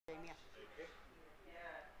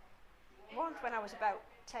found when I was about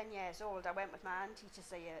 10 years old, I went with my auntie to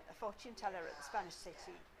see a fortune teller at the Spanish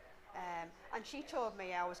City. And she told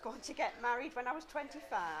me I was going to get married when I was 25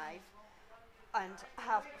 and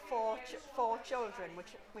have four children,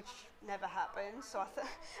 which never happened. So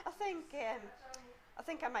I think I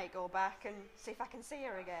think I might go back and see if I can see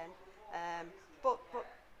her again. But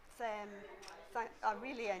I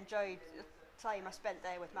really enjoyed the time I spent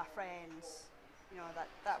there with my friends. You know,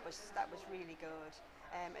 that was really good.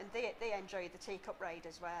 And they enjoyed the teacup ride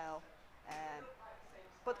as well. Um,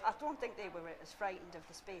 but I don't think they were as frightened of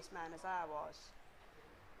the spaceman as I was.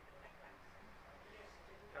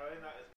 Caroline, that has